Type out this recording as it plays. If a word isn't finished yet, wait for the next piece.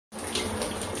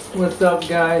What's up,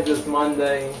 guys? It's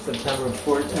Monday, December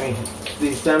 14th,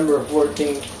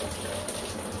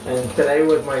 and today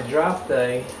was my drop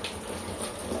day.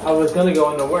 I was gonna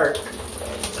go into work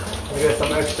to get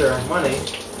some extra money,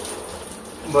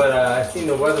 but I seen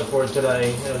the weather for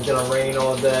today. It was gonna rain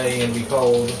all day and be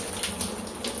cold.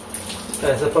 And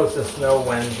it's supposed to snow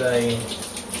Wednesday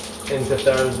into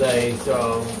Thursday,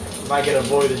 so if I could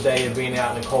avoid a day of being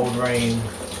out in the cold rain,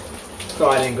 so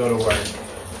I didn't go to work.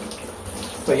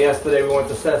 So yesterday we went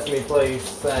to Sesame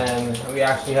Place and we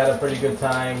actually had a pretty good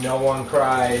time. No one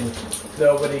cried.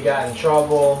 Nobody got in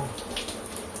trouble.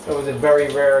 It was a very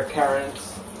rare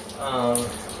occurrence.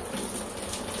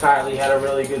 Kylie had a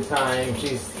really good time.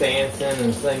 She's dancing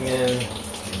and singing.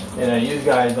 You know, you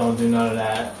guys don't do none of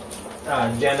that.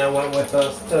 Jenna went with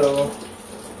us too.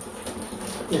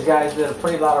 These guys did a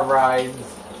pretty lot of rides.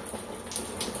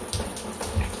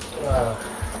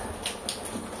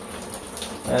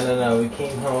 And then we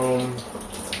came home.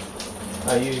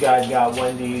 You guys got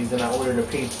Wendy's and I ordered a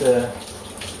pizza.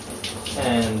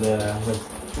 And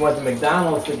we went to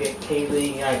McDonald's to get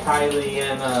Kylie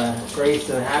and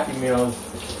Grayson Happy Meals.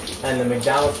 And the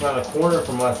McDonald's around the corner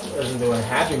from us isn't doing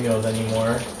Happy Meals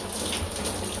anymore.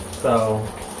 So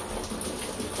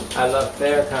I left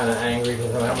there kind of angry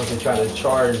because of how much they tried to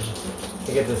charge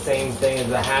to get the same thing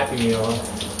as a Happy Meal.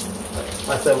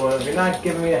 I said, well, if you're not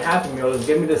giving me a Happy Meal, just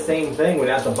give me the same thing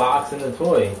without the box and the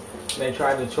toy. And they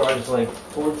tried to charge like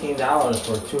 $14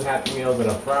 for 2 Happy Meals and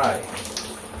a fry.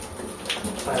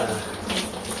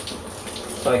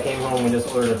 So I came home and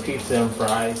just ordered a pizza and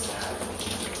fries.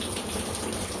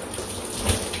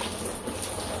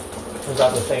 It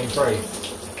got the same price.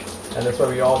 And that's why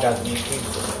we all got to eat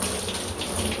pizza.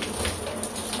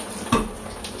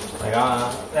 Like,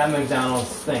 that McDonald's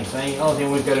stinks. I don't think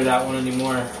we go to that one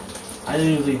anymore. I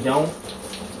usually don't.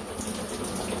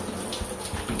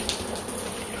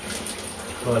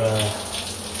 But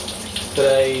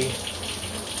today,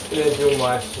 didn't do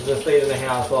much. Just stayed in the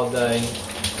house all day.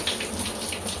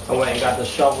 I went and got the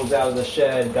shovels out of the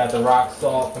shed, got the rock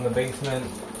salt from the basement,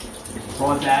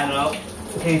 brought that up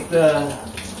in case the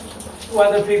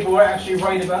weather people were actually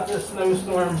right about this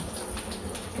snowstorm.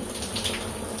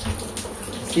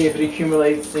 See if it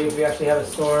accumulates, see if we actually have a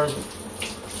storm.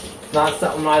 Not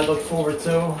something I look forward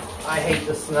to. I hate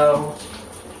the snow,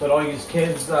 but all you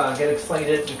kids get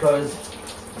excited because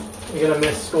you're gonna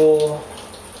miss school.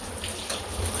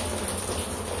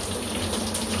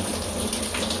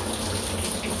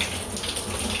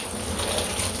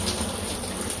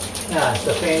 Yeah, it's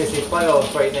the fantasy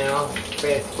playoffs right now,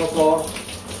 fantasy football,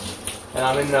 and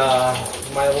I'm in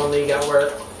my one league at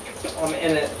work. I'm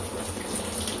in it.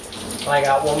 I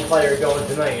got one player going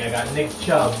tonight. I got Nick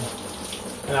Chubb.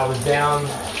 And I was down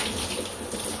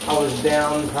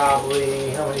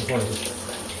probably, how many points?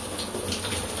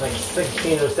 Like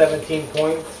 16 or 17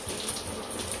 points.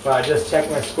 But I just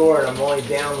checked my score and I'm only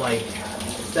down like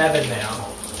 7 now.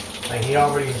 Like he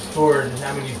already scored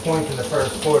how many points in the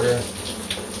first quarter.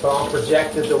 So I'm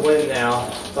projected to win now.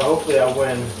 So hopefully I'll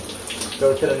win.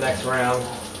 Go to the next round.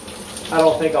 I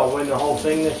don't think I'll win the whole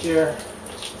thing this year.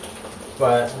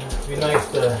 But it'd be nice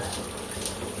to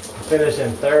finish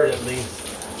in third at least.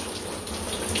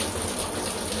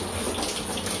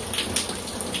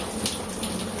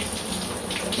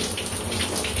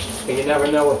 But you never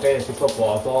know with fantasy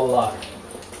football, it's all luck.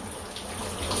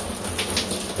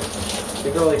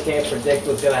 You really can't predict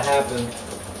what's going to happen.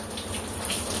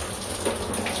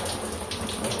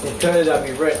 If you could, I'd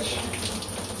be rich.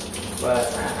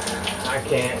 But I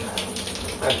can't.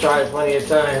 I've tried plenty of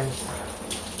times.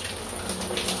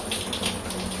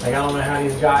 Like, I don't know how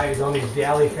these guys on these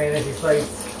daily fantasy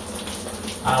sites,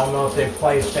 I don't know if they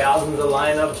play thousands of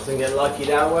lineups and get lucky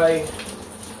that way.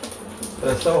 But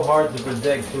it's so hard to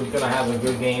predict who's going to have a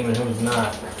good game and who's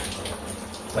not.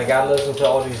 Like, I listen to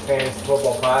all these fantasy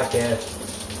football podcasts,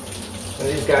 and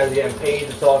these guys are getting paid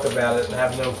to talk about it and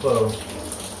have no clue.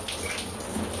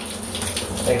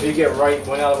 Like, if you get right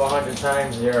 1 out of 100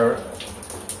 times, you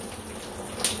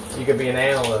could be an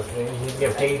analyst. You can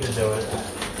get paid to do it.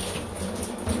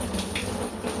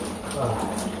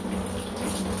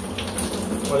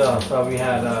 What else? We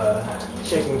had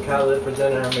chicken cutlet for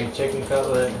dinner. I made chicken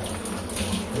cutlet.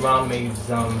 Mom made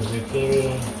some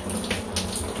zucchini,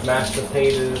 mashed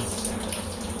potatoes.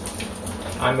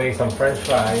 I made some French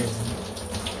fries.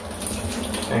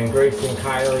 And Grayson,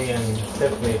 Kylie, and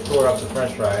Tiffany tore up the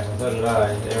French fries, and so did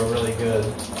I. They were really good.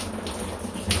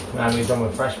 And I made them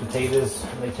with fresh potatoes.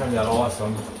 They turned out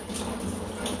awesome.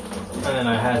 And then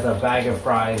I had a bag of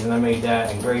fries, and I made that,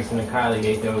 and Grayson and Kylie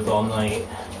ate those all night.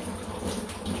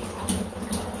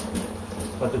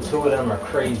 But the two of them are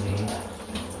crazy.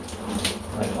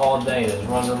 Like, all day, just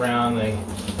running around. They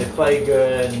play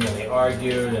good, and then they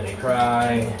argue, and they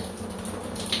cry.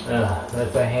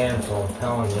 That's a handful, I'm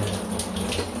telling you.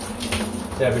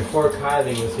 Yeah, before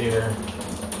Kylie was here,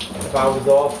 if I was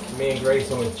off, me and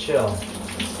Grayson would chill.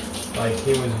 Like,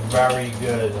 he was very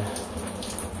good.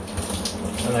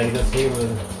 And like this,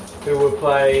 we would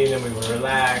play, and then we would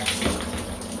relax.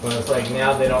 But it's like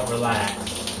now they don't relax.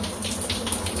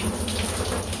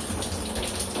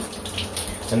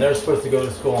 And they're supposed to go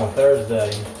to school on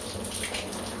Thursday.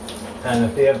 And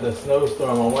if they have the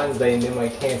snowstorm on Wednesday, they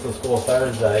might cancel school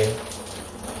Thursday.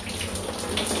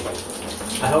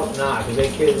 I hope not,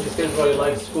 because these kids really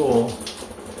like school.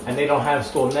 And they don't have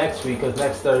school next week, because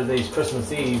next Thursday is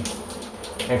Christmas Eve,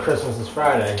 and Christmas is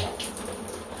Friday.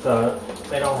 So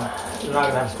they're not going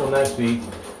to have school next week.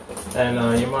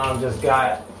 And your mom just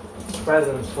got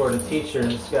presents for the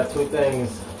teachers. She got two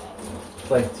things,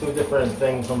 like two different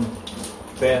things from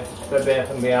Bath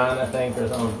and Beyond, I think, or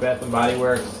something, Bath and Body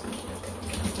Works.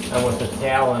 And with the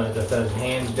towel in it that says,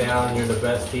 hands down, you're the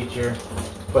best teacher,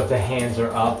 but the hands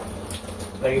are up.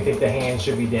 Like, you think the hands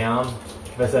should be down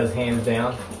if it says hands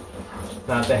down,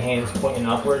 not the hands pointing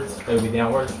upwards, they would be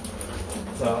downward.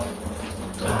 So,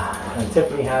 and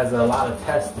Tiffany has a lot of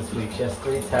tests this week. She has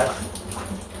 3 tests.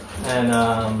 And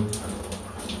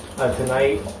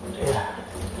tonight,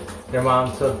 their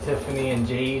mom took Tiffany and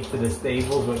Jade to the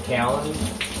stables with Callan,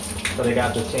 so they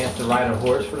got the chance to ride a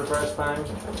horse for the first time.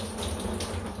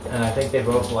 And I think they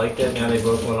both liked it. Now they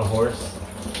both want a horse.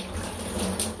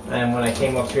 And when I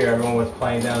came up here, everyone was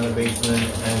playing down in the basement,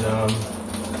 and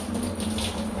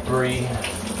Bree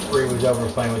was over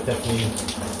playing with Tiffany.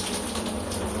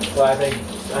 So I think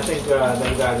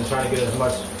them guys are trying to get as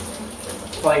much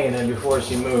playing in before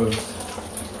she moves.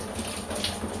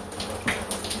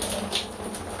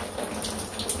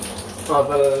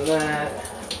 Other than that,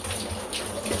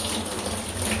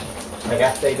 like,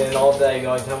 I stayed in all day. The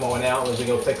only time I went out was to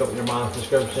go pick up your mom's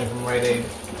prescription from Rite Aid.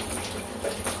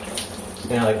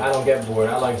 You know, like, I don't get bored.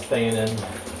 I like staying in.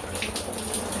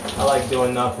 I like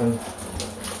doing nothing.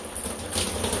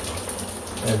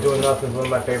 And doing nothing is one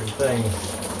of my favorite things.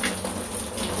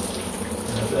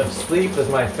 If sleep is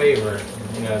my favorite,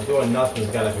 you know, doing nothing's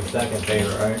got to be second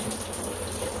favorite, right?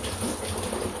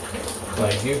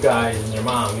 Like, you guys and your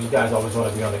mom, you guys always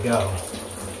want to be on the go.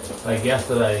 Like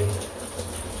yesterday,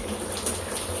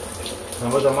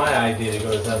 it wasn't my idea to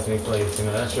go to Sesame Place, you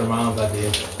know, that's your mom's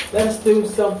idea. Let's do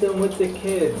something with the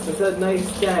kids. It's a nice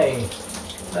day.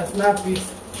 Let's not be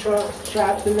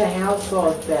trapped in the house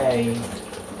all day.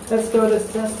 Let's go to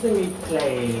Sesame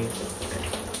Place.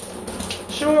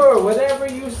 Sure, whatever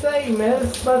you say,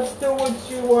 miss. Let's do what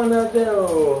you want to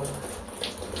do.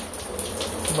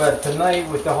 But tonight,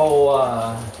 with the whole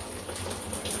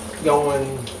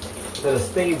going to the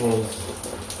stables,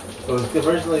 it was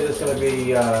originally just going to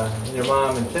be your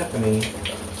mom and Tiffany,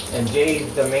 and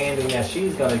Jade's demanding that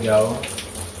she's going to go.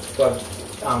 But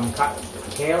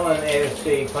Kaylin asked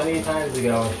Jade plenty of times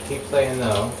ago, and she keeps saying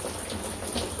no.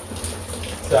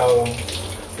 So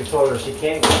we told her she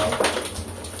can't go.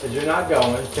 Because you're not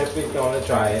going, Tiffany's going to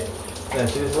try it. And then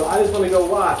she says, well, I just want to go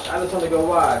watch. I just want to go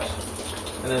watch.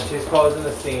 And then she's causing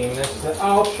a scene. And then she said,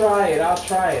 I'll try it.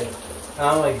 And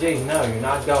I'm like, Jade, no, you're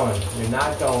not going. You're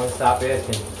not going. Stop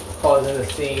asking. Causing a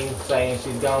scene, saying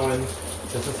she's going.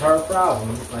 This is her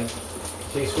problem. Like,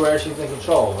 she swears she's in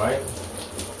control, right?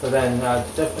 So then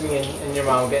Tiffany and your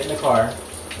mom get in the car.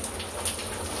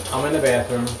 I'm in the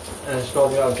bathroom. And she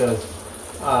calls me up and says,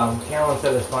 Callan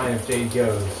said it's fine if Jade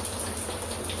goes.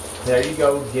 There you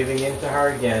go, giving in to her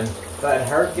again. Let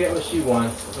her get what she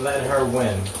wants. Let her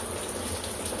win.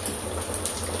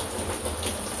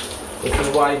 This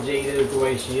is why Jade is the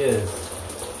way she is.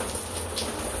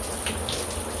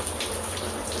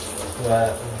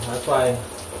 That's why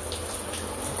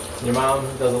your mom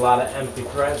does a lot of empty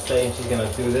threats, saying she's going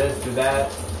to do this, do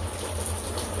that.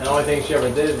 And the only thing she ever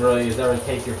did really is ever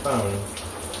take your phone.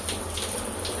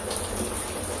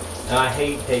 And I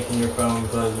hate taking your phone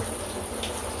because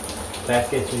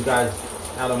that gets you guys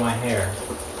out of my hair.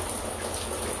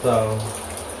 So,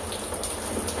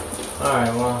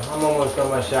 alright, well, I'm almost done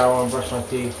my shower and brush my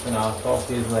teeth, and I'll talk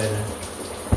to you later.